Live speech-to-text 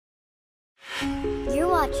You're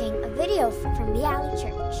watching a video from the Alley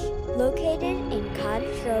Church, located in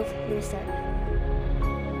Cottage Grove, Minnesota.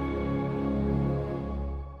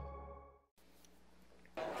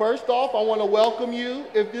 First off, I want to welcome you.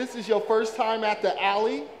 If this is your first time at the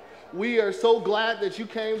Alley, we are so glad that you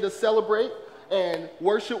came to celebrate and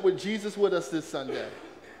worship with Jesus with us this Sunday.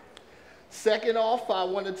 Second off, I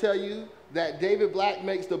want to tell you that David Black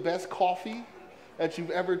makes the best coffee that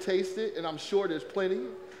you've ever tasted, and I'm sure there's plenty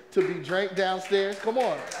to be drank downstairs. Come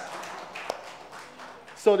on.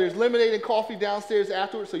 So there's lemonade and coffee downstairs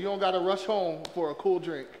afterwards, so you don't got to rush home for a cool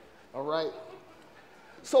drink, all right?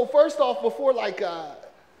 So first off, before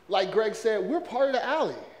like Greg said, we're part of the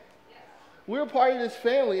Alley. We're part of this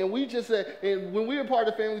family, and and when we were part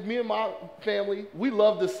of the family, me and my family, we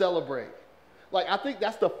love to celebrate. Like, I think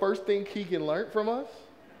that's the first thing Keegan learned from us,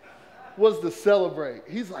 was to celebrate.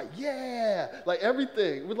 He's like, yeah, like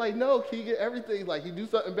everything. We're like, no, Keegan, everything. Like, he do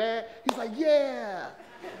something bad, he's like, yeah.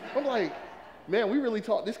 I'm like, man, we really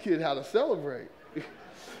taught this kid how to celebrate.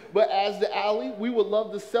 But as the Alley, we would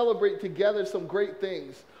love to celebrate together some great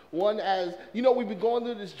things. One, as you know, we've been going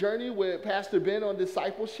through this journey with Pastor Ben on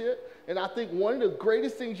discipleship, and I think one of the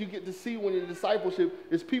greatest things you get to see when you're in discipleship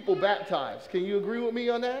is people baptized. Can you agree with me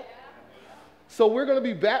on that? So we're going to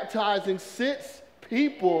be baptizing 6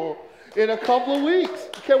 people in a couple of weeks.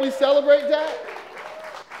 Can we celebrate that?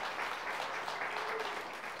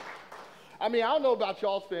 I mean, I don't know about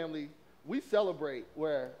y'all's family. We celebrate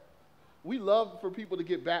where we love for people to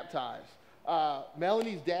get baptized.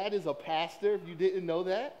 Melanie's dad is a pastor, if you didn't know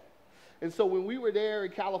that. And so when we were there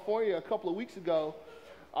in California a couple of weeks ago,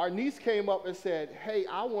 our niece came up and said, hey,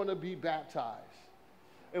 I want to be baptized.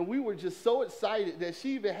 And we were just so excited that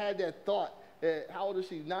she even had that thought. How old is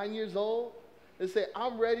she? 9 years old? And said,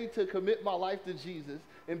 I'm ready to commit my life to Jesus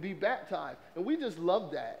and be baptized. And we just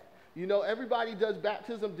love that. You know, everybody does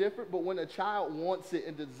baptism different, but when a child wants it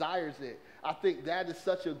and desires it, I think that is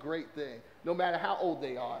such a great thing, no matter how old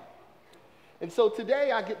they are. And so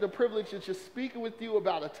today I get the privilege of just speaking with you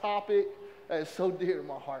about a topic that is so dear to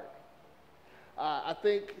my heart. I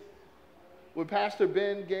think when Pastor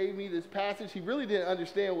Ben gave me this passage, he really didn't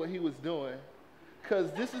understand what he was doing.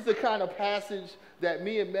 Because this is the kind of passage that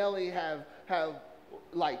me and Melanie have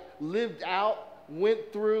like lived out,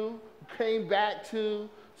 went through, came back to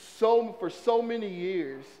for so many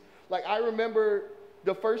years. Like, I remember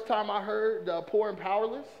the first time I heard the Poor and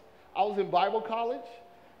Powerless, I was in Bible college,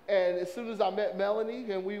 and as soon as I met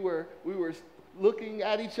Melanie and we were looking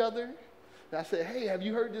at each other, I said, hey, have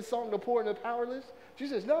you heard this song, The Poor and the Powerless? She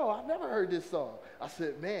says, no, I've never heard this song. I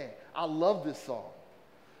said, man, I love this song.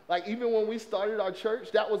 Like, even when we started our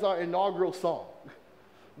church, that was our inaugural song.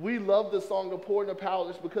 We love the song, The Poor and the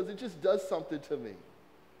Powerless, because it just does something to me.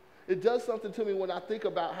 It does something to me when I think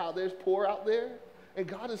about how there's poor out there, and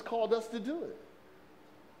God has called us to do it.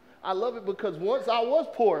 I love it because once I was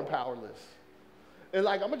poor and powerless. And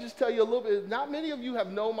like, I'm going to just tell you a little bit. Not many of you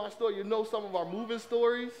have known my story. You know some of our moving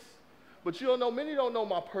stories, but many don't know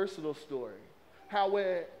my personal story. How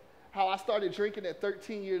I started drinking at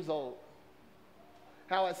 13 years old.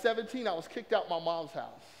 How at 17, I was kicked out my mom's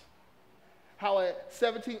house. How at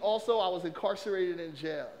 17 also, I was incarcerated in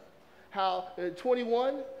jail. How at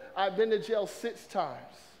 21, I've been to jail 6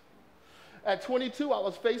 times. At 22, I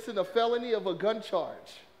was facing a felony of a gun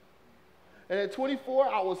charge. And at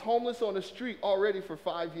 24, I was homeless on the street already for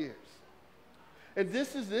 5 years. And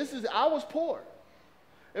I was poor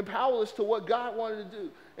and powerless to what God wanted to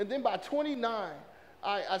do. And then by 29,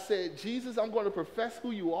 I said, Jesus, I'm going to profess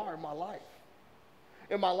who you are in my life.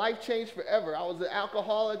 And my life changed forever. I was an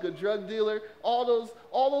alcoholic, a drug dealer, all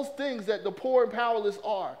those things that the poor and powerless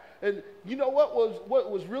are. And you know what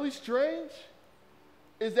was really strange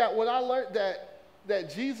is that when I learned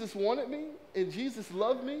that Jesus wanted me and Jesus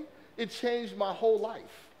loved me, it changed my whole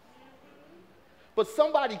life. But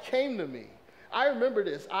somebody came to me. I remember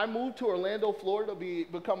this. I moved to Orlando, Florida to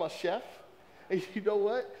become a chef. And you know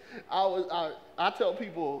what? I tell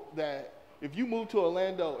people that if you move to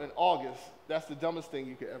Orlando in August, that's the dumbest thing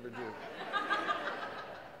you could ever do.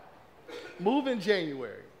 Move in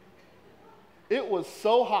January. It was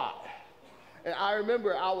so hot. And I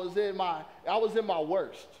remember I was in my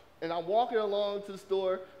worst. And I'm walking along to the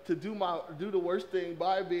store to do the worst thing,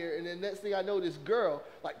 buy a beer, and then next thing I know, this girl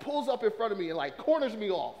like pulls up in front of me and like corners me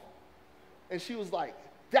off. And she was like,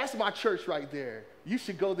 that's my church right there. You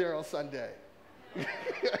should go there on Sunday.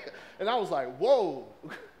 And I was like, whoa.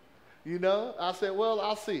 You know, I said, well,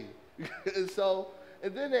 I'll see.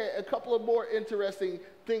 and then a couple of more interesting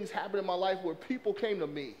things happened in my life where people came to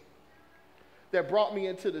me that brought me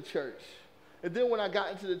into the church. And then when I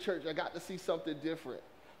got into the church, I got to see something different.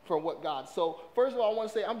 from what God. So first of all, I want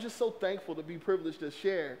to say I'm just so thankful to be privileged to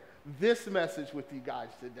share this message with you guys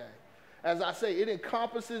today. As I say, it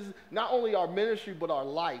encompasses not only our ministry, but our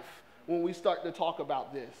life when we start to talk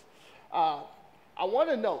about this. I want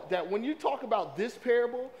to note that when you talk about this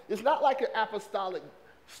parable, it's not like an apostolic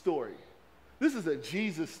story. This is a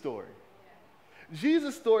Jesus story.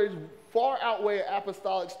 Jesus' stories far outweigh an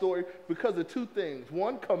apostolic story because of two things.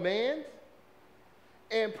 One, command,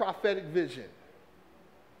 and prophetic vision.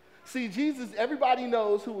 See, Jesus, everybody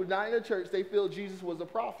knows who was not in the church, they feel Jesus was a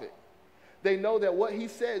prophet. They know that what he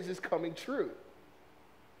says is coming true.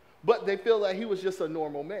 But they feel that he was just a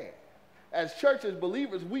normal man. As churches,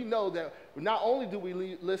 believers, we know that not only do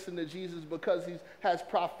we listen to Jesus because he has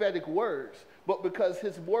prophetic words, but because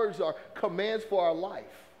his words are commands for our life.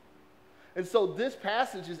 And so this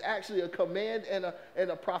passage is actually a command and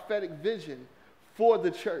a prophetic vision for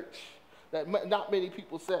the church that not many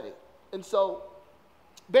people say. And so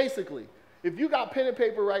basically, if you got pen and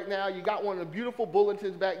paper right now, you got one of the beautiful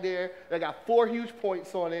bulletins back there that got 4 huge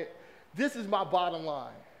points on it. This is my bottom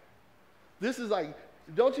line. This is like,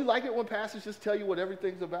 don't you like it when pastors just tell you what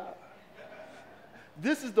everything's about?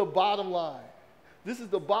 This is the bottom line. This is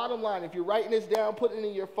the bottom line. If you're writing this down, put it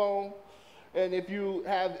in your phone. And if you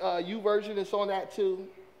have YouVersion, it's on that too.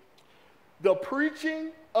 The preaching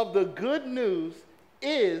of the good news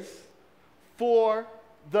is for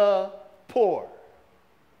the poor.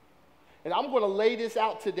 And I'm going to lay this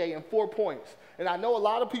out today in 4 points. And I know a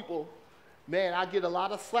lot of people, man, I get a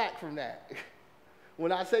lot of slack from that.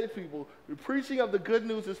 When I say to people, the preaching of the good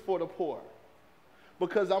news is for the poor.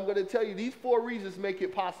 Because I'm going to tell you, these 4 reasons make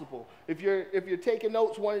it possible. If you're taking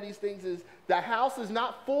notes, one of these things is the house is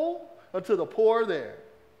not full until the poor are there.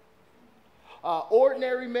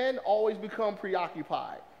 Ordinary men always become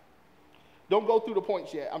preoccupied. Don't go through the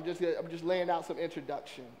points yet. I'm just laying out some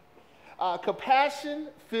introduction. Compassion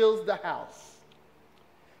fills the house.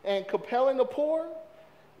 And compelling the poor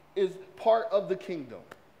is part of the kingdom.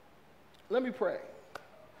 Let me pray.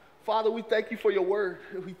 Father, we thank you for your word.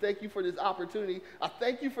 We thank you for this opportunity. I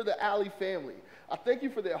thank you for the Alley family. I thank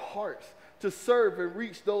you for their hearts to serve and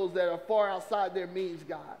reach those that are far outside their means,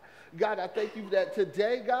 God. God, I thank you that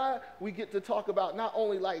today, God, we get to talk about not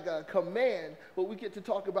only like a command, but we get to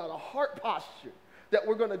talk about a heart posture that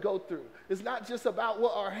we're going to go through. It's not just about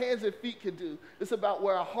what our hands and feet can do. It's about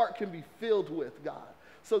where our heart can be filled with, God.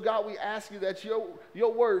 So, God, we ask you that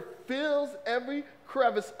your word fills every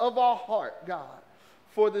crevice of our heart, God,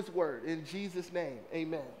 for this word. In Jesus' name,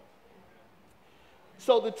 amen.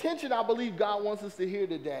 So the tension I believe God wants us to hear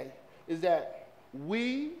today is that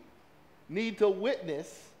we need to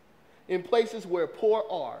witness in places where poor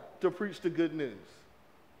are to preach the good news.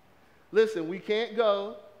 Listen, we can't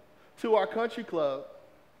go to our country club,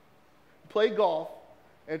 play golf,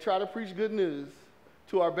 and try to preach good news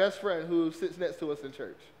to our best friend who sits next to us in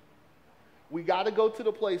church. We got to go to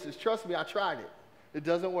the places. Trust me, I tried it. It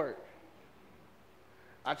doesn't work.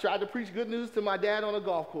 I tried to preach good news to my dad on a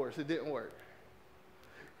golf course. It didn't work.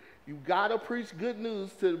 You got to preach good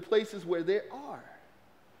news to the places where there are.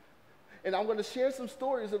 And I'm going to share some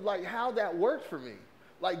stories of like how that worked for me.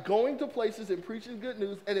 Like going to places and preaching good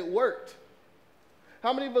news, and it worked.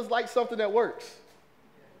 How many of us like something that works?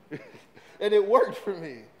 And it worked for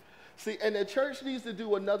me. See, and the church needs to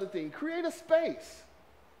do another thing. Create a space.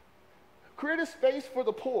 Create a space for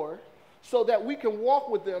the poor so that we can walk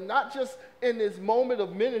with them, not just in this moment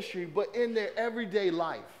of ministry, but in their everyday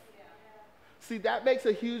life. See, that makes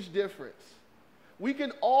a huge difference. We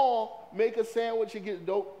can all make a sandwich and get,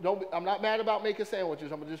 I'm not mad about making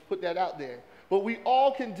sandwiches. I'm going to just put that out there. But we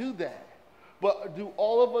all can do that. But do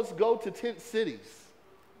all of us go to tent cities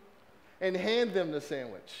and hand them the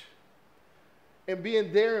sandwich and be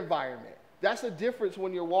in their environment? That's the difference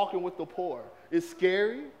when you're walking with the poor. It's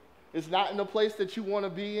scary. It's not in a place that you want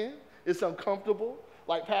to be in. It's uncomfortable.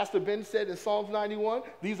 Like Pastor Ben said in Psalms 91,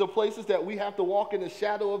 these are places that we have to walk in the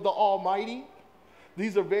shadow of the Almighty.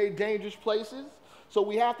 These are very dangerous places. So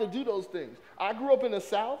we have to do those things. I grew up in the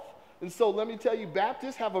South, and so let me tell you,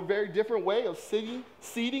 Baptists have a very different way of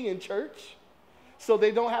seating in church. So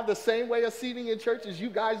they don't have the same way of seating in church as you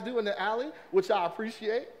guys do in the Alley, which I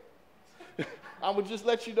appreciate. I'm going to just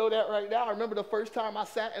let you know that right now. I remember the first time I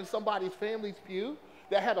sat in somebody's family's pew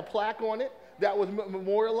that had a plaque on it that was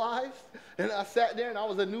memorialized. And I sat there, and I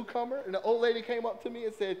was a newcomer, and the old lady came up to me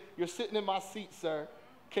and said, "You're sitting in my seat, sir.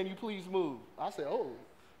 Can you please move?" I said, "Oh."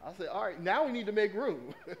 I said, "All right, now we need to make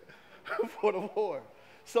room for the poor."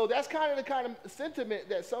 So that's kind of sentiment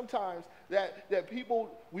that sometimes that people,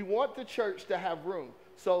 we want the church to have room.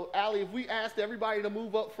 So, Allie, if we asked everybody to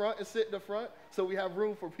move up front and sit in the front so we have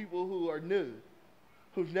room for people who are new,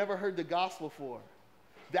 who've never heard the gospel before,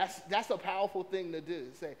 That's a powerful thing to do.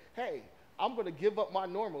 Say, hey, I'm going to give up my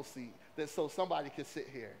normal seat so somebody can sit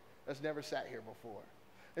here that's never sat here before.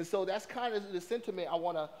 And so that's kind of the sentiment I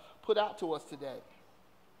want to put out to us today.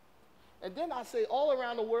 And then I say all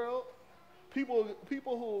around the world, people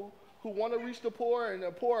who want to reach the poor and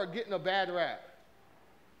the poor are getting a bad rap.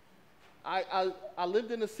 I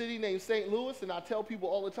lived in a city named St. Louis, and I tell people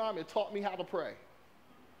all the time, it taught me how to pray.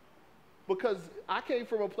 Because I came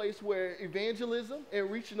from a place where evangelism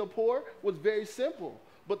and reaching the poor was very simple.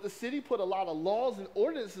 But the city put a lot of laws and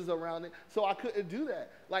ordinances around it, so I couldn't do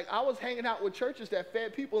that. Like, I was hanging out with churches that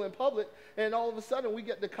fed people in public, and all of a sudden we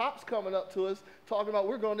get the cops coming up to us talking about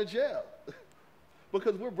we're going to jail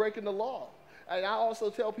because we're breaking the law. And I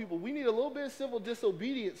also tell people we need a little bit of civil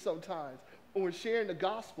disobedience sometimes when we're sharing the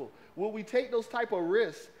gospel. Will we take those type of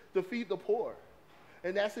risks to feed the poor?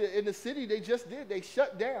 And that's it. In the city, they just did. They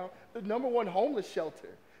shut down the #1 homeless shelter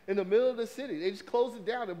in the middle of the city. They just closed it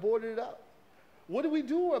down and boarded it up. What do we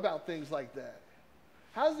do about things like that?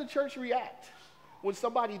 How does the church react when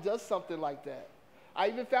somebody does something like that? I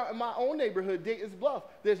even found in my own neighborhood, Dayton's Bluff,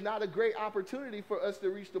 there's not a great opportunity for us to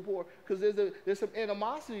reach the poor because there's some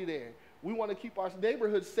animosity there. We want to keep our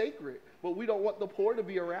neighborhood sacred, but we don't want the poor to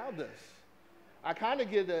be around us. I kind of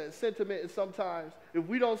get the sentiment sometimes, if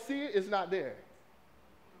we don't see it, it's not there.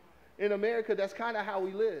 In America, that's kind of how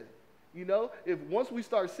we live. You know, if once we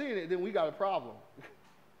start seeing it, then we got a problem.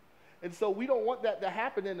 And so we don't want that to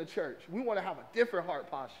happen in the church. We want to have a different heart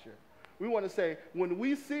posture. We want to say, when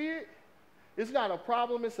we see it, it's not a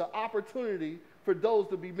problem, it's an opportunity for those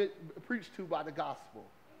to be preached to by the gospel.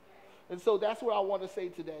 And so that's what I want to say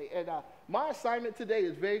today. And my assignment today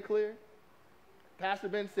is very clear. Pastor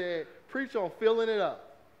Ben said, preach on filling it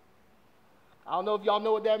up. I don't know if y'all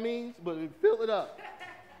know what that means, but fill it up.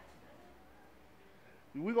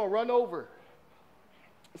 We're going to run over.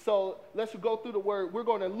 So let's go through the word. We're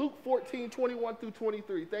going to Luke 14, 21 through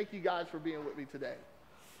 23. Thank you guys for being with me today.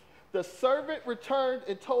 The servant returned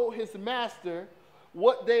and told his master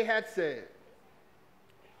what they had said.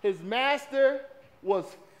 His master was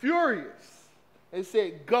furious and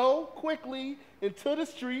said, go quickly into the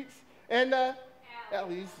streets and the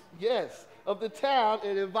alleys, yes, of the town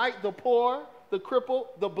and invite the poor, the crippled,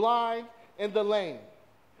 the blind, and the lame.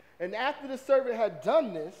 And after the servant had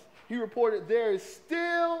done this, he reported, there is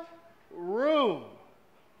still room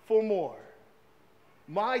for more.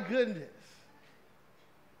 My goodness.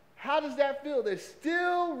 How does that feel? There's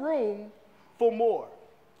still room for more.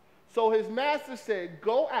 So his master said,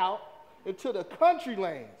 go out into the country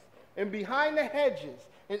lanes and behind the hedges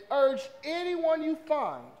and urge anyone you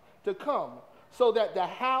find to come, so that the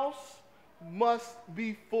house must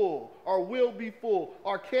be full, or will be full,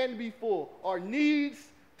 or can be full, or needs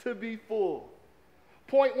to be full.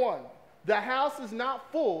 Point 1, the house is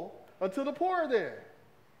not full until the poor are there.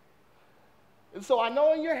 And so I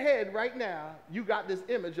know in your head right now, you got this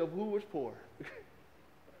image of who was poor.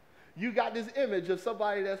 You got this image of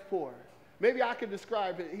somebody that's poor. Maybe I can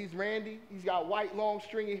describe it. He's Randy. He's got white, long,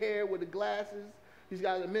 stringy hair with the glasses. He's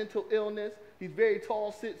got a mental illness. He's very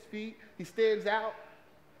tall, 6 feet. He stands out.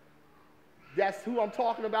 That's who I'm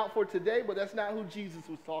talking about for today, but that's not who Jesus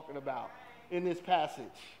was talking about in this passage.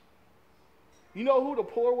 You know who the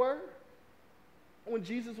poor were when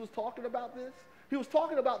Jesus was talking about this? He was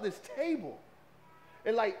talking about this table.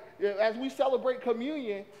 And like, as we celebrate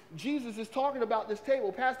communion, Jesus is talking about this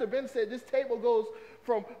table. Pastor Ben said this table goes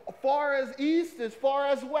from far as east as far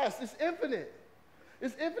as west. It's infinite.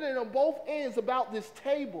 It's infinite on both ends about this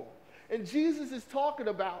table. And Jesus is talking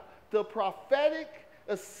about the prophetic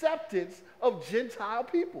acceptance of Gentile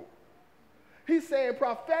people. He's saying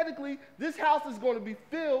prophetically, this house is going to be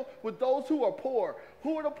filled with those who are poor.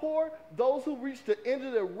 Who are the poor? Those who reach the end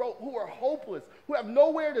of their rope, who are hopeless, who have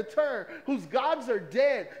nowhere to turn, whose gods are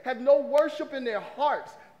dead, have no worship in their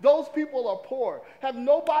hearts. Those people are poor, have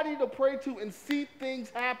nobody to pray to and see things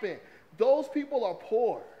happen. Those people are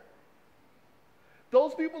poor.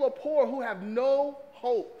 Those people are poor who have no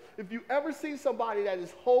hope. If you ever see somebody that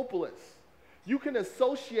is hopeless, you can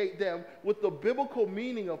associate them with the biblical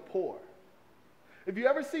meaning of poor. If you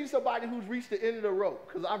ever see somebody who's reached the end of the rope,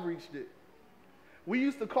 because I've reached it, we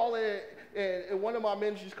used to call it, in one of my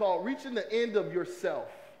ministries called reaching the end of yourself.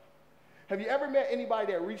 Have you ever met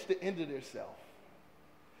anybody that reached the end of their self?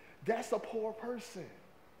 That's a poor person.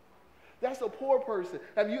 That's a poor person.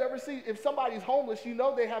 Have you ever seen, if somebody's homeless, you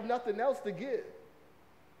know they have nothing else to give.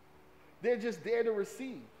 They're just there to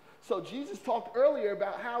receive. So Jesus talked earlier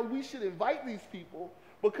about how we should invite these people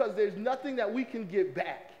because there's nothing that we can get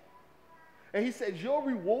back. And he said, your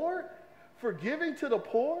reward for giving to the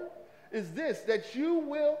poor is this, that you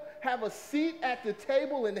will have a seat at the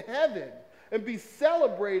table in heaven and be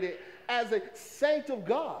celebrated as a saint of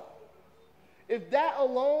God. If that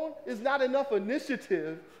alone is not enough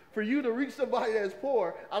initiative for you to reach somebody that's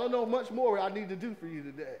poor, I don't know much more I need to do for you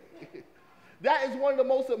today. That is one of the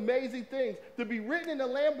most amazing things, to be written in the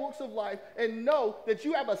Lamb books of life and know that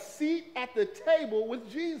you have a seat at the table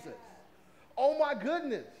with Jesus. Oh my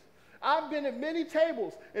goodness. I've been at many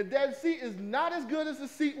tables, and that seat is not as good as the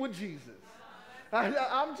seat with Jesus.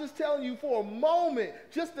 I'm just telling you for a moment,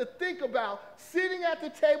 just to think about sitting at the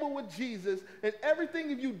table with Jesus, and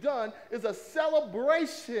everything you've done is a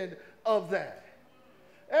celebration of that.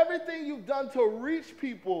 Everything you've done to reach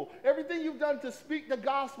people, everything you've done to speak the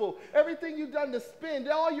gospel, everything you've done to spend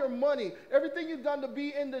all your money, everything you've done to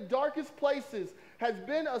be in the darkest places has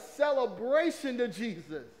been a celebration to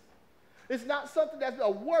Jesus. It's not something that's a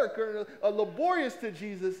work or a laborious to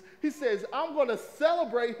Jesus. He says, I'm going to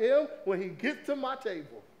celebrate him when he gets to my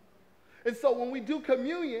table. And so when we do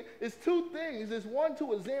communion, it's two things. It's one,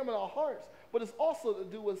 to examine our hearts, but it's also to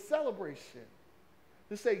do with celebration.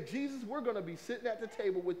 To say, Jesus, we're going to be sitting at the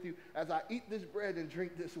table with you as I eat this bread and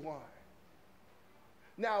drink this wine.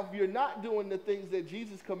 Now, if you're not doing the things that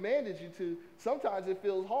Jesus commanded you to, sometimes it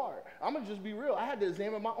feels hard. I'm going to just be real. I had to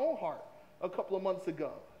examine my own heart a couple of months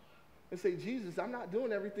ago and say, Jesus, I'm not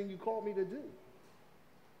doing everything you called me to do.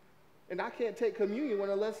 And I can't take communion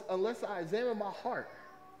unless I examine my heart.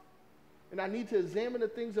 And I need to examine the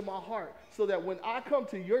things in my heart so that when I come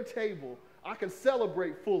to your table, I can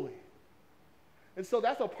celebrate fully. And so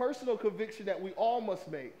that's a personal conviction that we all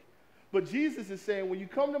must make. But Jesus is saying, when you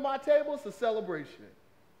come to my table, it's a celebration.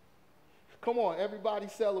 Come on, everybody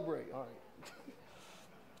celebrate. All right.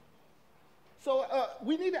 So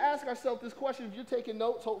we need to ask ourselves this question. If you're taking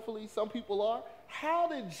notes, hopefully some people are. How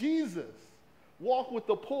did Jesus walk with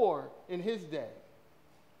the poor in his day?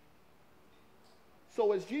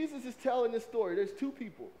 So as Jesus is telling this story, there's two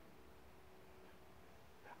people.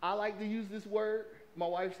 I like to use this word. My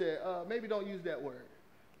wife said, maybe don't use that word.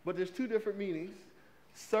 But there's two different meanings.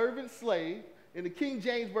 Servant, slave. In the King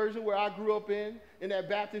James Version, where I grew up in that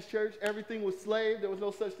Baptist church, everything was slave. There was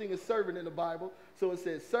no such thing as servant in the Bible. So it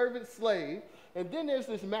says servant, slave. And then there's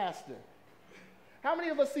this master. How many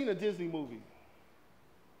of us seen a Disney movie?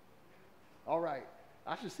 All right.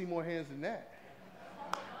 I should see more hands than that.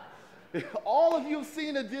 All of you have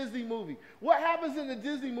seen a Disney movie. What happens in the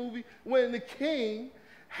Disney movie when the king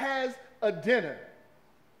has a dinner?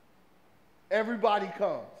 Everybody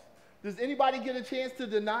comes. Does anybody get a chance to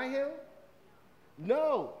deny him?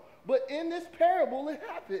 No. But in this parable, it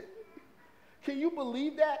happened. Can you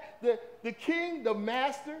believe that? The king, the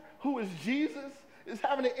master, who is Jesus, is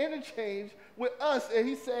having an interchange with us, and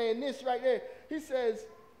he's saying this right there. He says,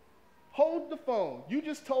 hold the phone. You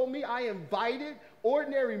just told me I invited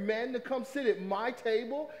ordinary men to come sit at my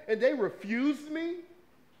table, and they refused me?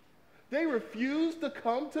 They refused to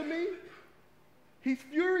come to me? He's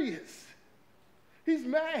furious. He's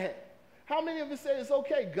mad. How many of us say it's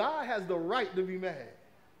okay? God has the right to be mad.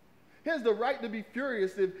 He has the right to be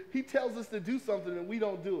furious if he tells us to do something and we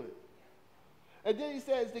don't do it. And then he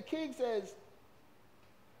says, the king says,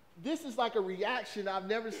 this is like a reaction I've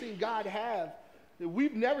never seen God have. That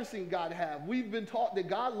we've never seen God have. We've been taught that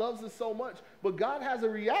God loves us so much, but God has a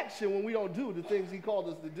reaction when we don't do the things he called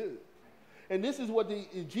us to do. And this is what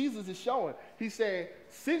Jesus is showing. He's saying,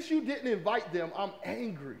 since you didn't invite them, I'm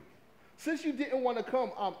angry. Since you didn't want to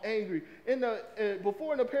come, I'm angry.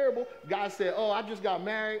 Before in the parable, God said, oh, I just got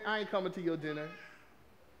married. I ain't coming to your dinner.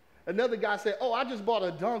 Another guy said, oh, I just bought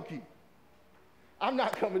a donkey. I'm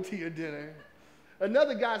not coming to your dinner.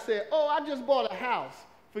 Another guy said, oh, I just bought a house.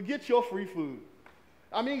 Forget your free food.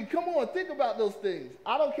 I mean, come on, think about those things.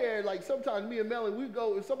 I don't care. Like sometimes me and Melanie, we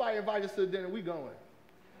go, if somebody invites us to dinner, we going.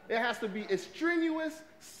 It has to be extraneous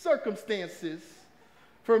circumstances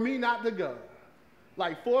for me not to go.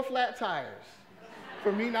 Like 4 flat tires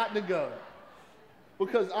for me not to go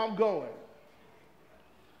because I'm going.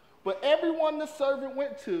 But everyone the servant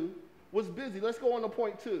went to was busy. Let's go on to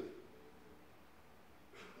point 2.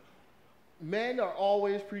 Men are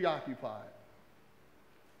always preoccupied.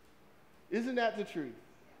 Isn't that the truth?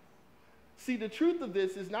 See, the truth of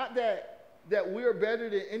this is not that we're better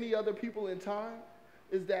than any other people in time,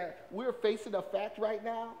 is that we're facing a fact right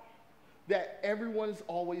now that everyone's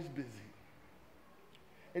always busy.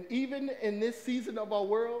 And even in this season of our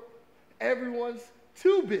world, everyone's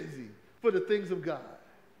too busy for the things of God.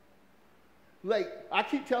 Like, I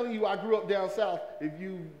keep telling you, I grew up down south. If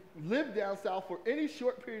you live down south for any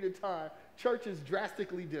short period of time, church is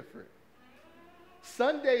drastically different.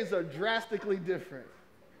 Sundays are drastically different.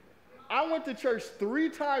 I went to church 3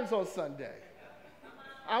 times on Sunday.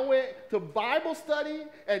 I went to Bible study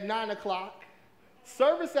at 9 o'clock,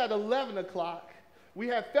 Service at 11 o'clock. We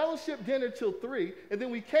had fellowship dinner till 3, and then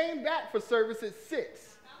we came back for service at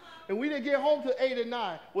 6. And we didn't get home till 8 or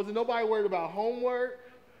 9. Wasn't nobody worried about homework,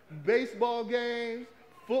 baseball games,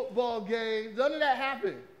 football games. None of that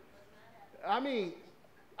happened. I mean,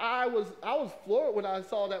 I was floored when I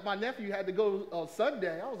saw that my nephew had to go on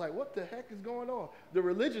Sunday. I was like, what the heck is going on? The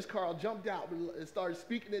religious Carl jumped out and started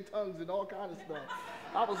speaking in tongues and all kind of stuff.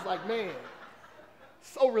 I was like, man,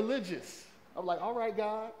 so religious. I'm like, all right,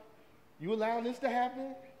 God, you allowing this to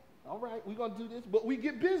happen? All right, we're going to do this. But we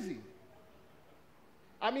get busy.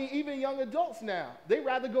 I mean, even young adults now, they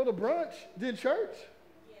rather go to brunch than church.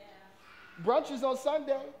 Yeah. Brunch is on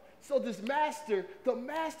Sunday. So the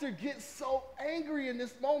master gets so angry in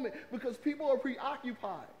this moment because people are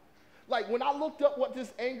preoccupied. Like when I looked up what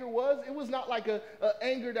this anger was, it was not like a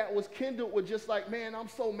anger that was kindled with just like, man, I'm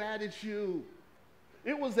so mad at you.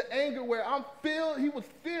 It was the anger where he was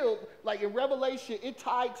filled, like in Revelation, it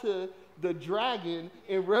tied to the dragon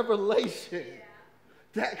in Revelation.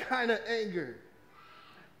 Yeah. That kind of anger.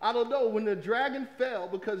 I don't know, when the dragon fell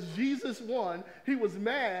because Jesus won, he was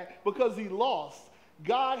mad because he lost.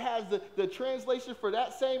 God has the translation for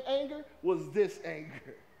that same anger was this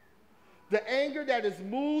anger. The anger that is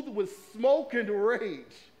moved with smoke and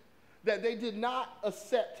rage, that they did not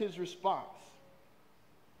accept his response.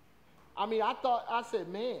 I mean, I said,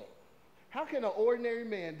 man, how can an ordinary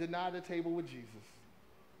man deny the table with Jesus?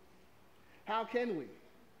 How can we?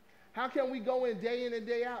 How can we go in and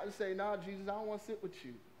day out and say, nah, Jesus, I don't want to sit with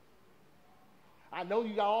you. I know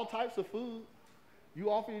you got all types of food. You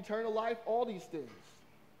offer eternal life, all these things.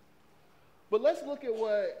 But let's look at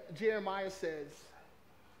what Jeremiah says,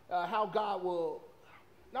 how God will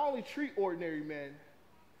not only treat ordinary men,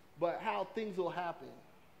 but how things will happen.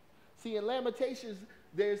 See, in Lamentations,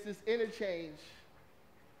 there's this interchange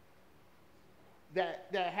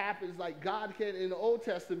that happens. Like God can, in the Old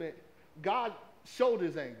Testament, God showed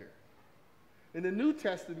his anger. In the New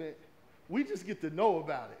Testament, we just get to know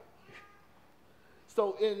about it.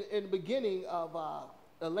 So in the beginning of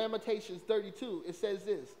Lamentations 32, it says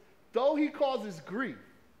this: though he causes grief,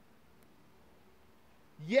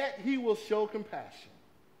 yet he will show compassion,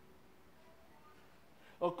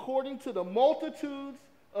 according to the multitudes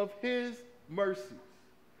of his mercies.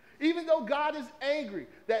 Even though God is angry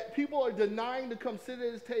that people are denying to come sit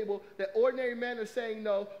at his table, that ordinary men are saying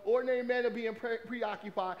no, ordinary men are being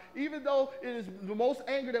preoccupied, even though it is the most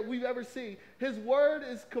anger that we've ever seen, his word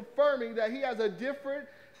is confirming that he has a different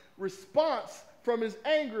response from his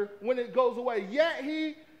anger when it goes away. Yet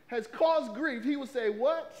he has caused grief. He will say,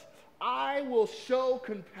 what? I will show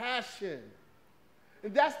compassion.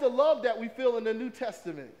 And that's the love that we feel in the New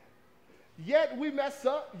Testament. Yet we mess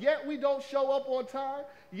up, yet we don't show up on time,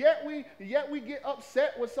 yet we get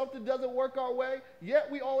upset when something doesn't work our way, yet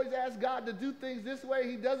we always ask God to do things this way,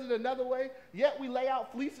 he does it another way, yet we lay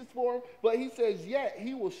out fleeces for him, but he says, yet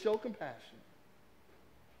he will show compassion.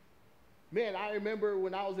 Man, I remember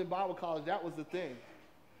when I was in Bible college, that was the thing.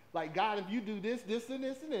 Like, God, if you do this, this, and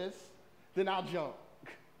this, and this, then I'll jump.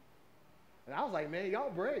 And I was like, man, y'all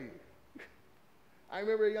brave. I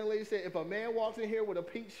remember a young lady said, if a man walks in here with a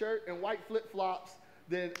pink shirt and white flip-flops,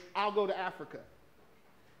 then I'll go to Africa.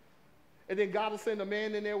 And then God will send a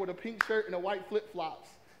man in there with a pink shirt and a white flip-flops,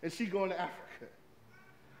 and she going to Africa.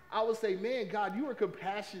 I would say, man, God, you are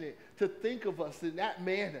compassionate to think of us in that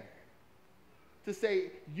manner. To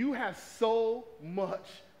say, you have so much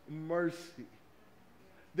mercy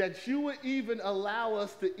that you would even allow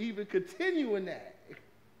us to even continue in that.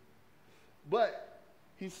 But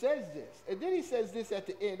he says this, and then he says this at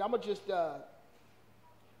the end. I'm going to just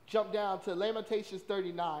jump down to Lamentations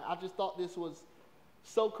 39. I just thought this was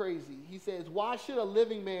so crazy. He says, why should a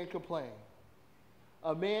living man complain?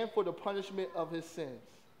 A man for the punishment of his sins.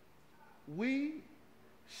 We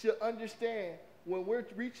should understand when we're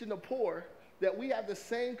reaching the poor that we have the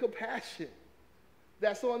same compassion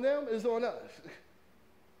that's on them is on us.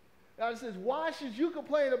 Now it says, why should you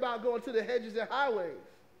complain about going to the hedges and highways?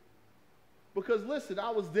 Because listen, I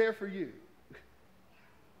was there for you.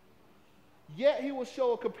 Yet he will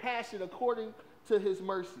show a compassion according to his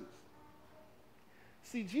mercies.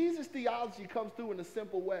 See, Jesus' theology comes through in a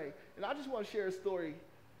simple way. And I just want to share a story.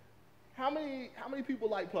 How many people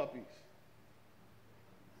like puppies?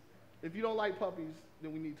 If you don't like puppies,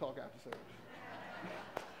 then we need to talk after service.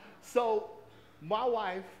 So my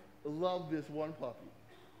wife loved this one puppy.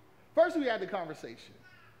 First we had the conversation.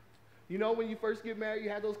 You know, when you first get married, you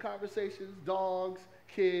have those conversations, dogs,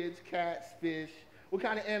 kids, cats, fish. What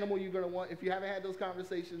kind of animal you're going to want. If you haven't had those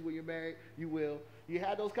conversations when you're married, you will. You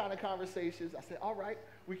had those kind of conversations. I said, all right,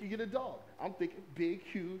 we can get a dog. I'm thinking big,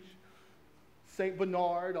 huge St.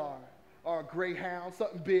 Bernard or or a greyhound,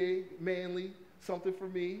 something big, manly, something for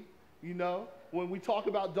me, you know. When we talk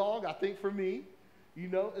about dog, I think for me, you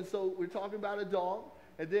know. And so we're talking about a dog,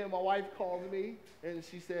 and then my wife calls me, and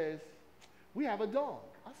she says, we have a dog.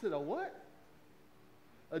 I said, a what?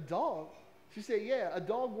 A dog? She said, yeah, a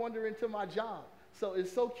dog wandered into my job. So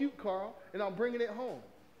it's so cute, Carl, and I'm bringing it home.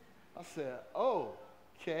 I said, oh,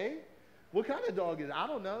 okay. What kind of dog is it? I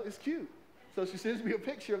don't know. It's cute. So she sends me a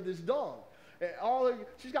picture of this dog. And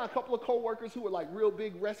she's got a couple of coworkers who are like real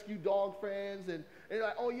big rescue dog fans, and they're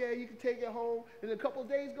like, oh yeah, you can take it home. And a couple of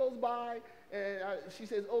days goes by, and she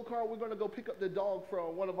says, oh Carl, we're going to go pick up the dog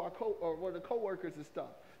from one of our one of the coworkers and stuff.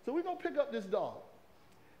 So we're going to pick up this dog.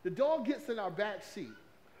 The dog gets in our back seat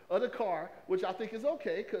of the car, which I think is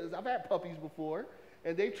okay because I've had puppies before,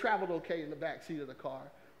 and they traveled okay in the back seat of the car.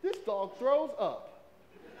 This dog throws up.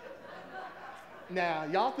 Now,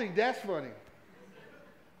 y'all think that's funny.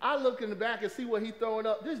 I look in the back and see what he's throwing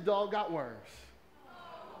up. This dog got worms.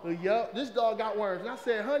 Yup, this dog got worms. And I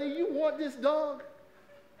said, honey, you want this dog?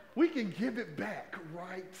 We can give it back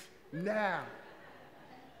right now.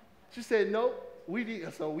 She said, nope, we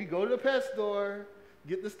need. So we go to the pet store,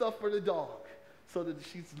 get the stuff for the dog, so that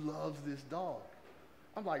she loves this dog.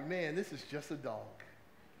 I'm like, man, this is just a dog.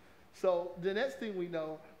 So the next thing we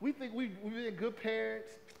know, we think we've been good parents.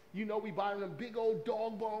 You know, we buy them big old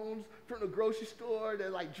dog bones from the grocery store. They're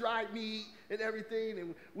like dried meat and everything,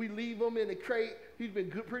 and we leave them in the crate. He's been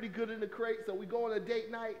pretty good in the crate, so we go on a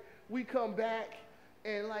date night. We come back,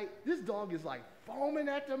 and like this dog is like foaming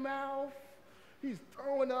at the mouth. He's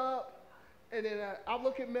throwing up. And then I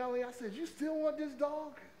look at Melanie. I said, you still want this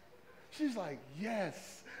dog? She's like,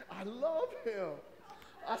 yes, I love him.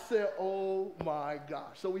 I said, oh my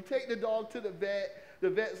gosh. So we take the dog to the vet. The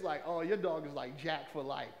vet's like, oh, your dog is like Jack for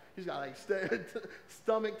life. He's got like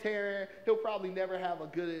stomach tearing. He'll probably never have a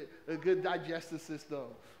good digestive system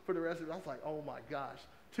for the rest of it. I was like, oh my gosh.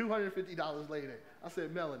 $250 later, I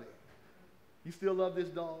said, Melanie, you still love this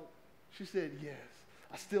dog? She said, yes,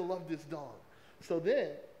 I still love this dog. So then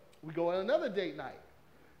we go on another date night,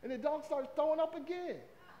 and the dog starts throwing up again.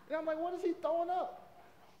 And I'm like, what is he throwing up?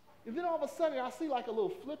 And then all of a sudden, I see like a little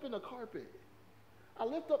flip in the carpet. I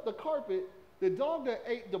lift up the carpet. The dog that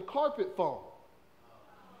ate the carpet foam.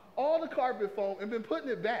 All the carpet foam, and been putting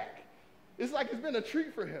it back. It's like it's been a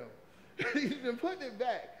treat for him. He's been putting it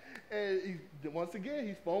back. And once again,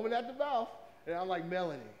 he's foaming at the mouth. And I'm like,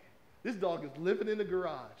 Melanie, this dog is living in the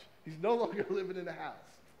garage. He's no longer living in the house.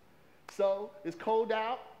 So it's cold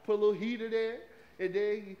out, put a little heater there. And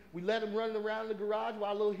then we let him run around the garage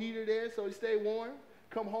while a little heater there so he stay warm.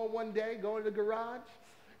 Come home one day, go in the garage.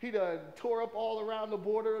 He done tore up all around the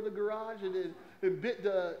border of the garage and then bit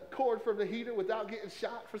the cord from the heater without getting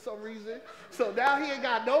shot for some reason. So now he ain't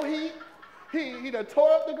got no heat. He done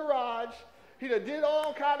tore up the garage. He done did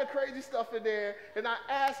all kind of crazy stuff in there. And I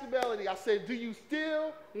asked Melanie, I said, do you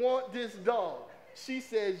still want this dog? She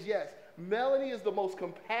says yes. Melanie is the most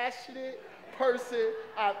compassionate person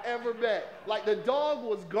I've ever met. Like the dog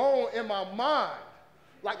was gone in my mind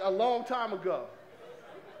like a long time ago.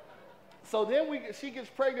 So then she gets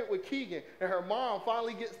pregnant with Keegan, and her mom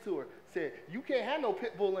finally gets to her, said, you can't have no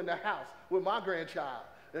pit bull in the house with my grandchild.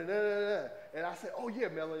 And I said, oh yeah,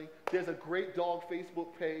 Melanie, there's a great dog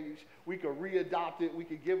Facebook page. We could readopt it. We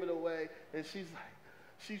could give it away. And she's like,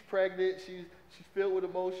 she's pregnant. She's filled with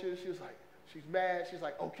emotion. She was like, she's mad. She's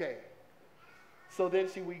like, okay. So then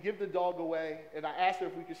we give the dog away, and I asked her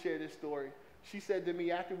if we could share this story. She said to me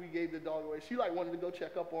after we gave the dog away, she like wanted to go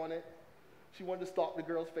check up on it. She wanted to stalk the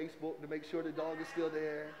girl's Facebook to make sure the dog is still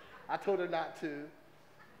there. I told her not to.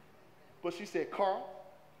 But she said, Carl,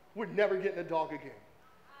 we're never getting a dog again.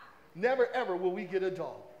 Never, ever will we get a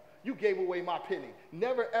dog. You gave away my penny.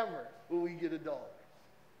 Never, ever will we get a dog.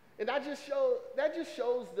 And that just shows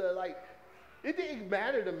it didn't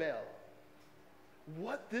matter to Mel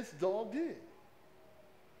what this dog did.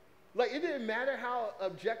 Like, it didn't matter how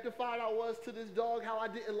objectified I was to this dog, how I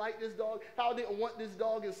didn't like this dog, how I didn't want this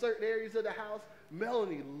dog in certain areas of the house.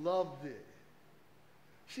 Melanie loved it.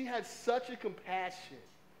 She had such a compassion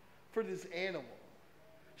for this animal.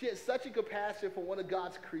 She had such a compassion for one of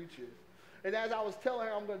God's creatures. And as I was telling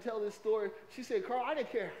her I'm going to tell this story, she said, Carl, I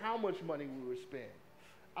didn't care how much money we were spending.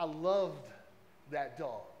 I loved that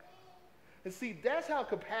dog. And see, that's how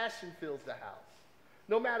compassion fills the house.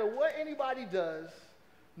 No matter what anybody does,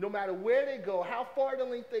 no matter where they go, how far the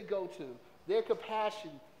length they go to, their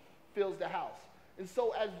compassion fills the house. And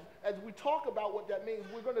so as we talk about what that means,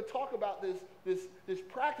 we're going to talk about this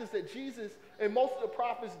practice that Jesus and most of the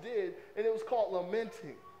prophets did, and it was called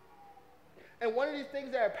lamenting. And one of these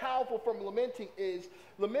things that are powerful from lamenting is,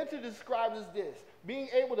 lamenting described as this: being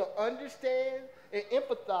able to understand and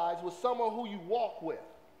empathize with someone who you walk with.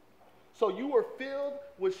 So you were filled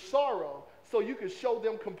with sorrow so you could show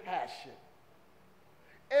them compassion.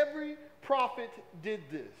 Every prophet did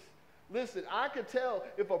this. Listen, I could tell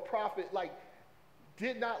if a prophet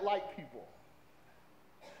did not like people.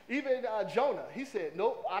 Even Jonah, he said,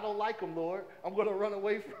 nope, I don't like him, Lord. I'm going to run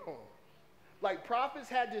away from him. Like prophets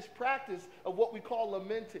had this practice of what we call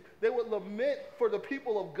lamenting. They would lament for the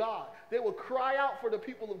people of God. They would cry out for the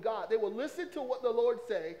people of God. They would listen to what the Lord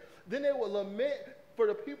say. Then they would lament for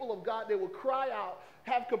the people of God. They would cry out,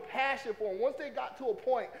 have compassion for them. Once they got to a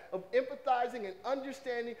point of empathizing and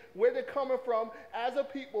understanding where they're coming from as a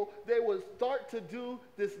people, they would start to do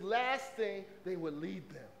this last thing. They would lead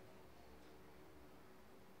them.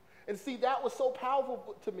 And see, that was so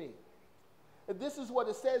powerful to me. And this is what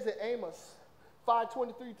it says in Amos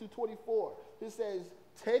 5:23-24. It says,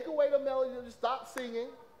 take away the melody, stop singing,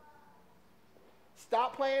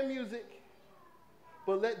 stop playing music,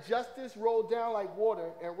 but let justice roll down like water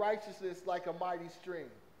and righteousness like a mighty stream.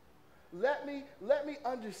 Let me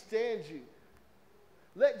understand you.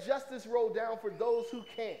 Let justice roll down for those who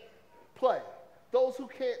can't play, those who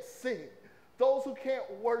can't sing, those who can't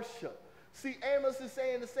worship. See, Amos is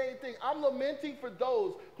saying the same thing. I'm lamenting for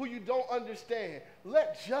those who you don't understand.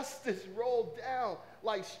 Let justice roll down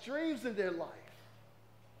like streams in their life.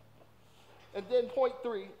 And then point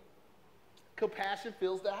 3, compassion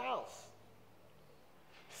fills the house.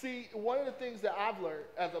 See, one of the things that I've learned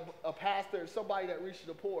as a pastor, somebody that reaches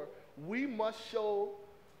the poor, we must show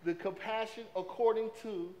the compassion according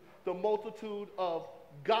to the multitude of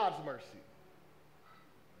God's mercy.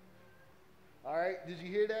 All right, did you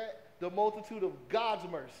hear that? The multitude of God's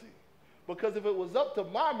mercy. Because if it was up to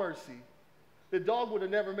my mercy, the dog would have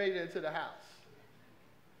never made it into the house.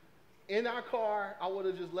 In our car, I would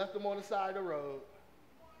have just left him on the side of the road.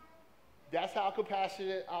 That's how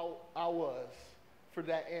compassionate I was for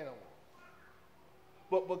that animal.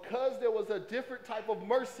 But because there was a different type of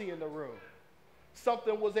mercy in the room,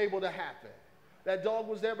 something was able to happen. That dog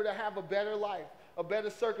was able to have a better life, a better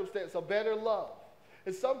circumstance, a better love.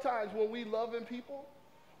 And sometimes when we love in people,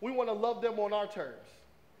 we want to love them on our terms.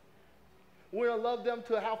 We want to love them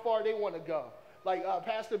to how far they want to go. Like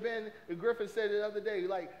Pastor Ben Griffin said the other day,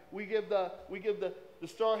 like we give the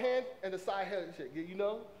straw hand and the side hug, you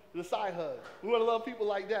know, the side hug. We want to love people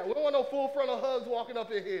like that. We don't want no full frontal hugs walking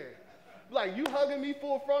up in here. Like you hugging me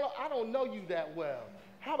full frontal, I don't know you that well.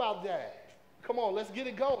 How about that? Come on, let's get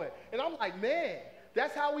it going. And I'm like, man,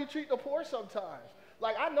 that's how we treat the poor sometimes.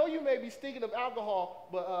 Like I know you may be stinking of alcohol,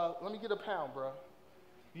 but let me get a pound, bro.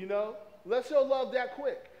 You know, let's show love that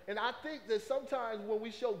quick. And I think that sometimes when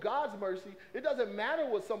we show God's mercy, it doesn't matter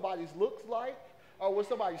what somebody's looks like or what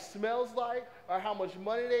somebody smells like or how much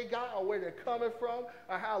money they got or where they're coming from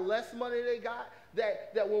or how less money they got,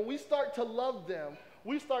 that when we start to love them,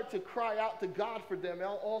 we start to cry out to God for them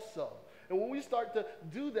also. And when we start to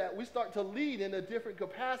do that, we start to lead in a different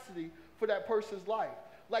capacity for that person's life,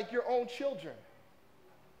 like your own children.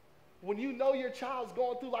 When you know your child's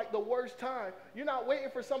going through like the worst time, you're not waiting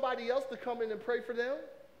for somebody else to come in and pray for them.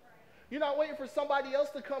 You're not waiting for somebody else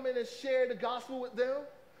to come in and share the gospel with them.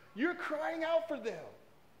 You're crying out for them.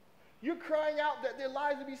 You're crying out that their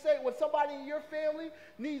lives will be saved. When somebody in your family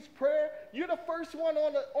needs prayer, you're the first one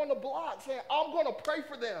on the block saying, I'm going to pray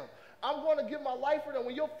for them. I'm going to give my life for them.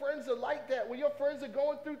 When your friends are like that, when your friends are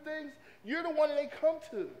going through things, you're the one that they come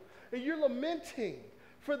to. And you're lamenting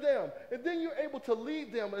for them. And then you're able to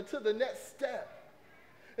lead them into the next step.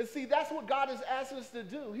 And see, that's what God is asking us to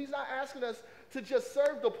do. He's not asking us to just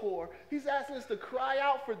serve the poor. He's asking us to cry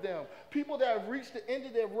out for them, people that have reached the end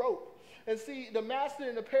of their rope. And see, the master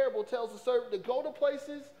in the parable tells the servant to go to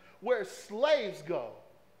places where slaves go.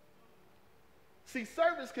 See,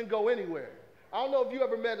 servants can go anywhere. I don't know if you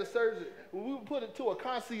ever met a servant. When we would put it to a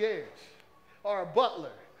concierge or a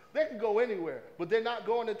butler, they can go anywhere, but they're not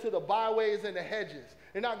going into the byways and the hedges.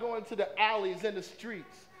 They're not going to the alleys and the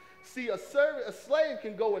streets. See, a slave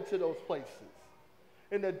can go into those places,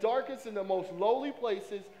 in the darkest and the most lowly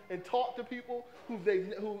places, and talk to people who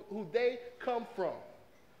they come from.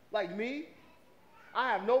 Like me,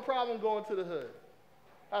 I have no problem going to the hood.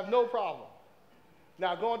 I have no problem.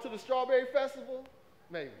 Now, going to the Strawberry Festival,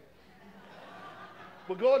 maybe.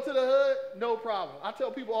 But going to the hood, no problem. I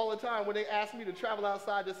tell people all the time when they ask me to travel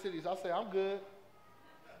outside the cities, I say, I'm good.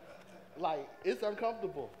 Like, it's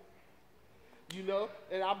uncomfortable. You know?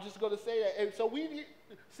 And I'm just going to say that. And so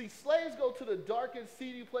see, slaves go to the dark and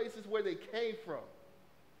seedy places where they came from.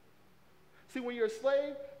 See, when you're a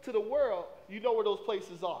slave to the world, you know where those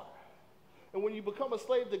places are. And when you become a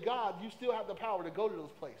slave to God, you still have the power to go to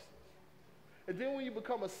those places. And then when you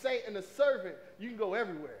become a saint and a servant, you can go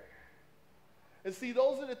everywhere. And see,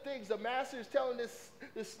 those are the things the master is telling this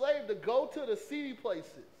slave to go to the seedy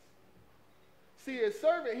places. See, his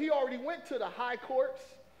servant, he already went to the high courts,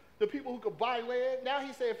 the people who could buy land. Now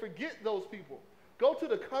he's saying, forget those people. Go to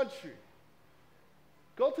the country.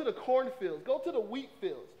 Go to the cornfields. Go to the wheat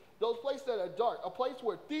fields. Those places that are dark. A place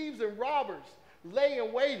where thieves and robbers lay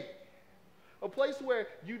in waiting. A place where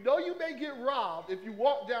you know you may get robbed if you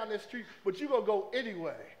walk down this street, but you're going to go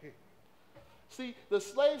anyway. See, the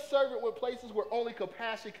slave servant went places where only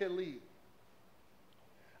compassion can lead.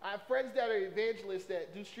 I have friends that are evangelists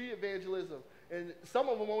that do street evangelism, and some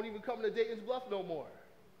of them won't even come to Dayton's Bluff no more.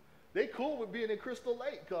 They cool with being in Crystal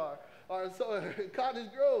Lake or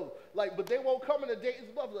Cottage Grove, but they won't come into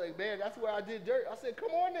Dayton's Bluff. Like, man, that's where I did dirt. I said,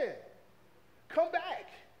 come on then. Come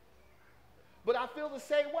back. But I feel the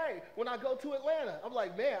same way when I go to Atlanta. I'm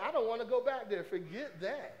like, man, I don't want to go back there. Forget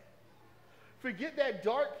that. Forget that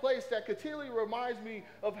dark place that continually reminds me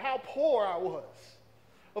of how poor I was,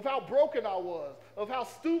 of how broken I was, of how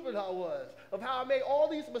stupid I was, of how I made all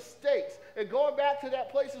these mistakes. And going back to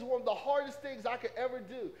that place is one of the hardest things I could ever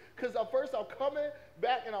do. Because first I'm coming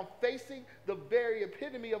back and I'm facing the very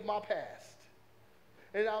epitome of my past.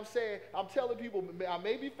 And I'm telling people, I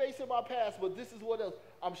may be facing my past, but this is what else.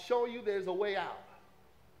 I'm showing you there's a way out.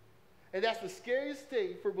 And that's the scariest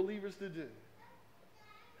thing for believers to do,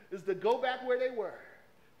 is to go back where they were,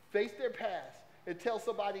 face their past, and tell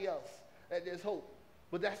somebody else that there's hope.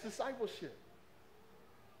 But that's discipleship.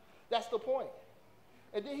 That's the point.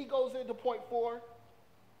 And then he goes into point 4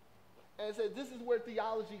 and says this is where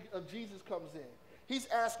theology of Jesus comes in. He's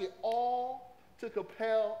asking all to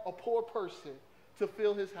compel a poor person to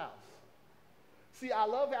fill his house. See, I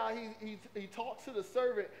love how he talks to the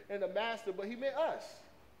servant and the master, but he meant us.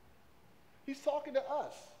 He's talking to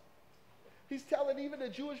us. He's telling even the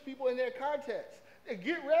Jewish people in their context, hey,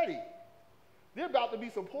 get ready. There are about to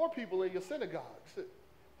be some poor people in your synagogues.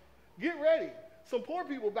 Get ready. Some poor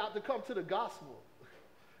people about to come to the gospel.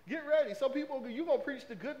 Get ready. Some people, you're going to preach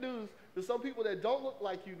the good news to some people that don't look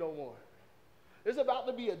like you no more. There's about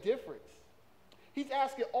to be a difference. He's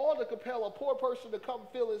asking all to compel a poor person to come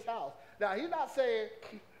fill his house. Now, he's not saying,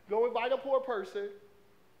 go invite a poor person,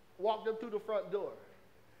 walk them through the front door.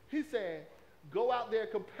 He's saying, go out there,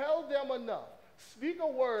 compel them enough, speak a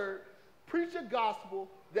word, preach a gospel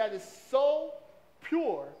that is so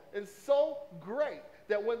pure and so great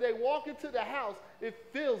that when they walk into the house, it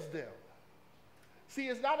fills them. See,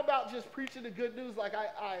 it's not about just preaching the good news like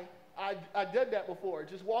I did that before.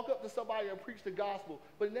 Just walk up to somebody and preach the gospel,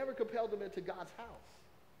 but it never compelled them into God's house.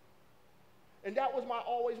 And that was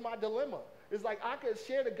always my dilemma. It's like I could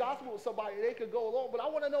share the gospel with somebody, they could go along, but I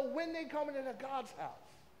want to know when they're coming into God's house.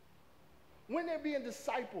 When they're being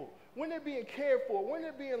discipled, when they're being cared for, when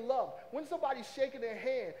they're being loved, when somebody's shaking their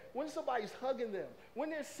hand, when somebody's hugging them, when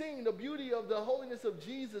they're seeing the beauty of the holiness of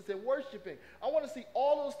Jesus and worshiping. I want to see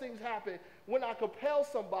all those things happen when I compel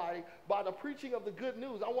somebody by the preaching of the good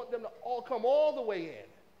news. I want them to all come all the way in,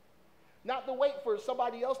 not to wait for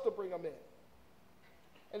somebody else to bring them in.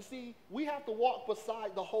 And see, we have to walk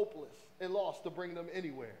beside the hopeless and lost to bring them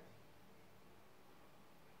anywhere.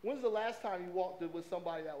 When's the last time you walked with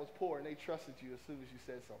somebody that was poor and they trusted you as soon as you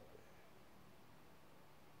said something?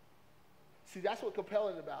 See, that's what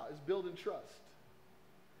compelling about, is building trust.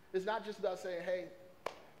 It's not just about saying, hey,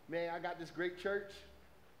 man, I got this great church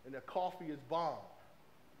and the coffee is bomb.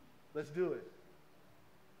 Let's do it.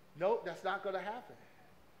 Nope, that's not going to happen.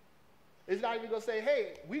 It's not even going to say,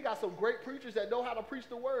 hey, we got some great preachers that know how to preach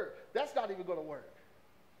the word. That's not even going to work.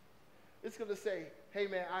 It's going to say, hey,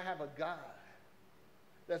 man, I have a God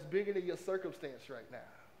that's bigger than your circumstance right now,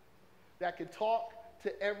 that can talk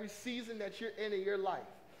to every season that you're in your life.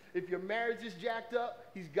 If your marriage is jacked up,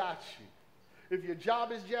 he's got you. If your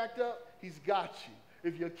job is jacked up, he's got you.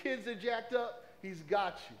 If your kids are jacked up, he's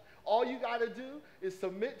got you. All you got to do is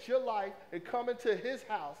submit your life and come into his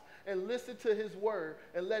house and listen to his word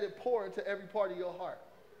and let it pour into every part of your heart.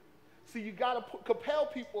 See, you got to compel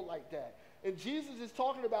people like that. And Jesus is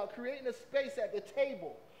talking about creating a space at the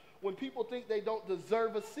table when people think they don't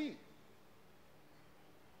deserve a seat.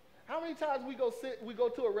 How many times we go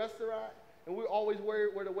to a restaurant and we're always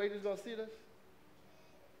worried where the waiter's going to seat us?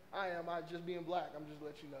 I'm just being black. I'm just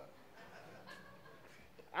letting you know.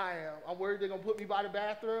 I'm worried they're going to put me by the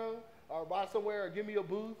bathroom or by somewhere or give me a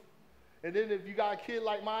booth. And then if you got a kid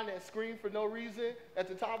like mine that screams for no reason at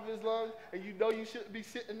the top of his lungs and you know you shouldn't be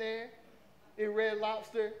sitting there in Red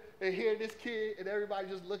Lobster and hear this kid and everybody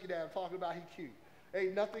just looking at him talking about he cute.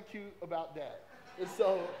 Ain't nothing cute about that. And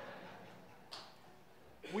so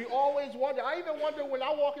We always wonder. I even wonder when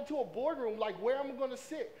I walk into a boardroom, like where I'm going to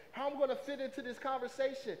sit, how I'm going to fit into this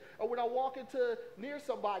conversation. Or when I walk into near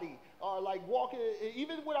somebody, or like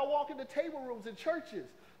even when I walk into table rooms in churches,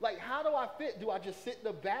 like how do I fit? Do I just sit in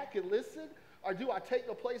the back and listen? Or do I take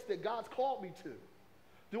the place that God's called me to?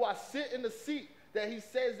 Do I sit in the seat that he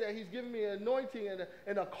says that he's given me an anointing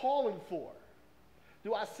and a calling for?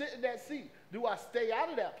 Do I sit in that seat? Do I stay out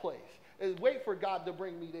of that place and wait for God to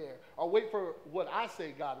bring me there? Or wait for what I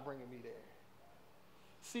say God is bringing me there?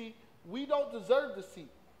 See, we don't deserve the seat.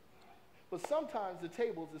 But sometimes the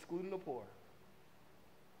table is excluding the poor.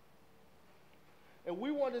 And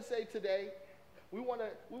we want to say today, we want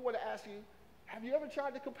to ask you, have you ever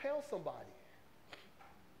tried to compel somebody?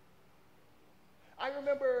 I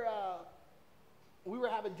remember we were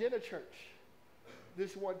having dinner church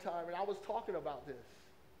this one time, and I was talking about this.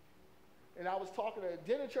 And I was talking to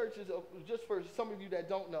dinner church is just for some of you that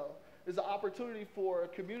don't know, is an opportunity for a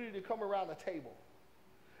community to come around a table.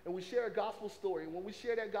 And we share a gospel story. And when we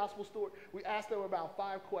share that gospel story, we ask them about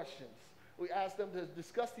 5 questions. We ask them to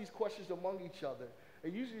discuss these questions among each other.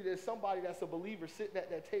 And usually there's somebody that's a believer sitting at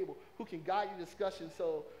that table who can guide your discussion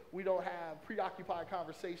so we don't have preoccupied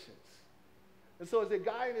conversations. And so as a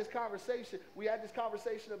guy in this conversation, we had this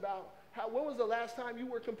conversation about when was the last time you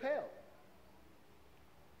were compelled?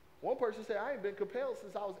 One person said, I ain't been compelled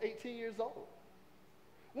since I was 18 years old.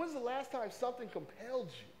 When's the last time something compelled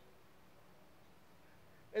you?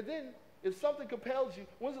 And then, if something compelled you,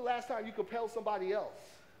 when's the last time you compelled somebody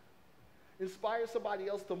else? Inspire somebody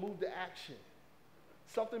else to move to action.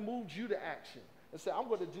 Something moved you to action and say, I'm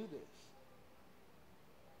going to do this.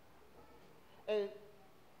 And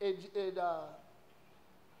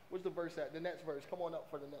where's the verse at? The next verse. Come on up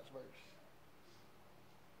for the next verse.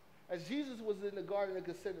 As Jesus was in the Garden of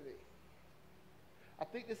Gethsemane, I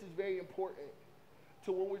think this is very important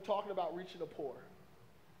to when we're talking about reaching the poor.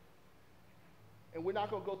 And we're not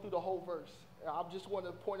going to go through the whole verse. I just want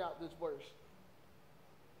to point out this verse.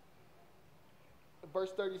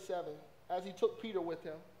 Verse 37, as he took Peter with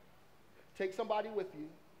him, take somebody with you,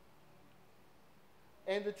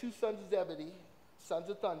 and the 2 sons of Zebedee, sons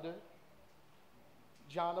of thunder,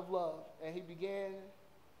 John of love, and he began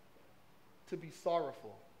to be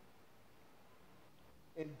sorrowful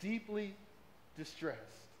and deeply distressed.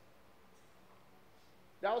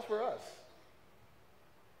 That was for us.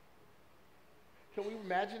 Can we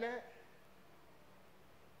imagine that?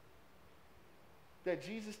 That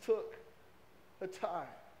Jesus took a time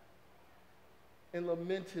and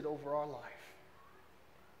lamented over our life.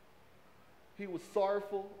 He was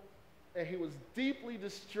sorrowful and he was deeply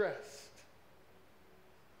distressed.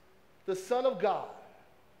 The Son of God,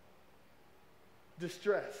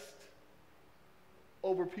 distressed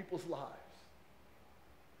over people's lives.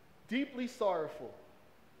 Deeply sorrowful.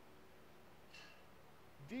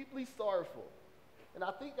 Deeply sorrowful. And I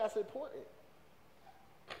think that's important.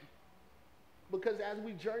 Because as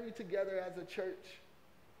we journey together as a church,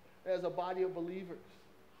 as a body of believers,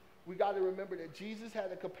 we got to remember that Jesus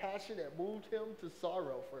had a compassion that moved him to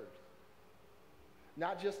sorrow first.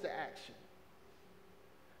 Not just to action.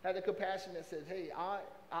 Had a compassion that says, hey,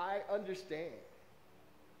 I understand.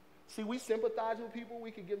 See, we sympathize with people.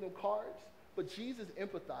 We can give them cards. But Jesus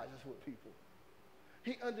empathizes with people.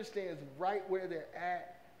 He understands right where they're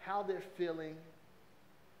at, how they're feeling,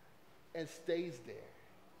 and stays there.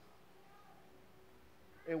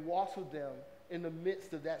 And walks with them in the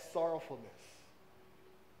midst of that sorrowfulness.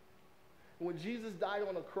 When Jesus died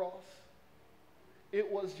on the cross,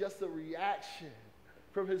 it was just a reaction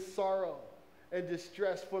from his sorrow and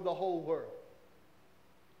distress for the whole world.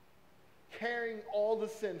 Carrying all the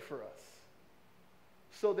sin for us.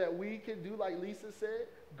 So that we can do like Lisa said,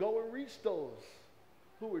 go and reach those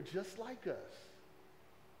who are just like us.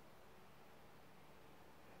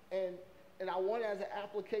 And I want as an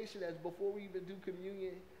application, as before we even do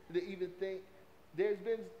communion, to even think, there's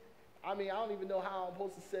been, I don't even know how I'm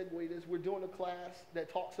supposed to segue this. We're doing a class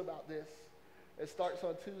that talks about this. It starts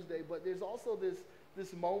on Tuesday, but there's also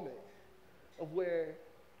this moment of where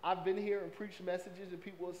I've been here and preached messages and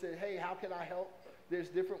people have said, hey, how can I help? There's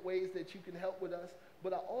different ways that you can help with us.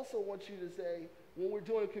 But I also want you to say, when we're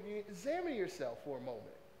doing communion, examine yourself for a moment.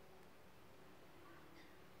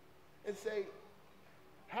 And say,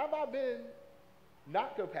 have I been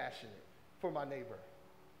not compassionate for my neighbor?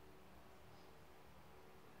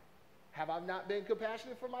 Have I not been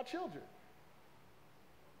compassionate for my children?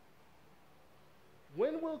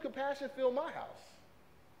 When will compassion fill my house?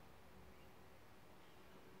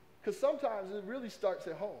 Because sometimes it really starts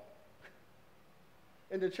at home.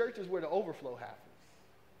 And the church is where the overflow happens.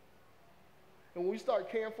 And when we start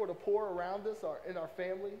caring for the poor around us or in our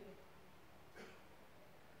family,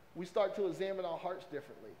 we start to examine our hearts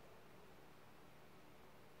differently.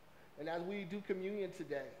 And as we do communion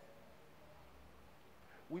today,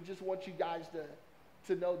 we just want you guys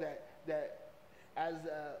to know that as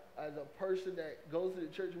a person that goes to the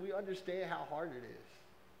church, we understand how hard it is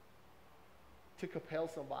to compel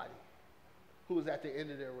somebody who is at the end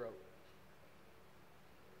of their rope.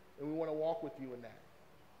 And we want to walk with you in that.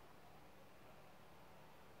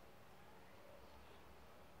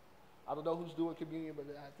 I don't know who's doing communion, but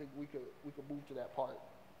I think we could move to that part.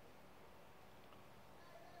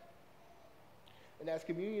 And as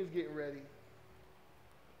communion is getting ready,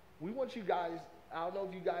 we want you guys, I don't know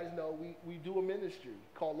if you guys know, we do a ministry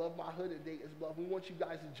called Love My Hood at Dayton's Bluff. We want you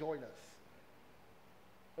guys to join us.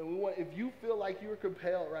 And we want, if you feel like you're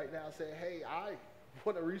compelled right now, say, hey, I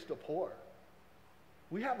want to reach the poor.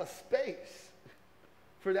 We have a space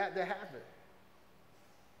for that to happen.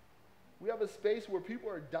 We have a space where people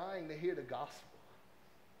are dying to hear the gospel.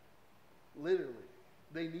 Literally.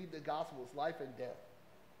 They need the gospel. It's life and death.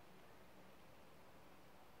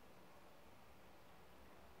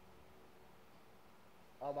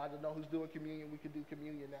 I don't know who's doing communion. We can do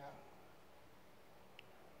communion now.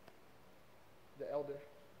 The elder.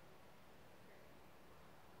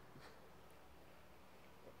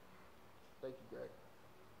 Thank you, Greg.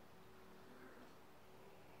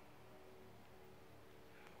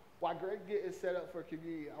 While Greg is set up for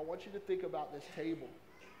communion, I want you to think about this table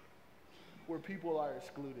where people are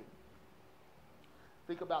excluded.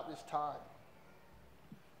 Think about this time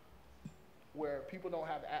where people don't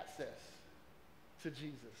have access to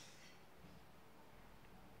Jesus.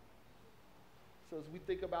 So as we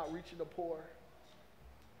think about reaching the poor,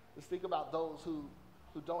 let's think about those who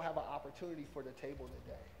don't have an opportunity for the table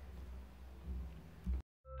today.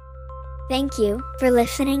 Thank you for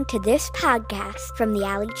listening to this podcast from the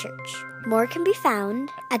Alley Church. More can be found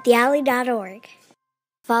at thealley.org.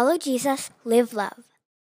 Follow Jesus, live love.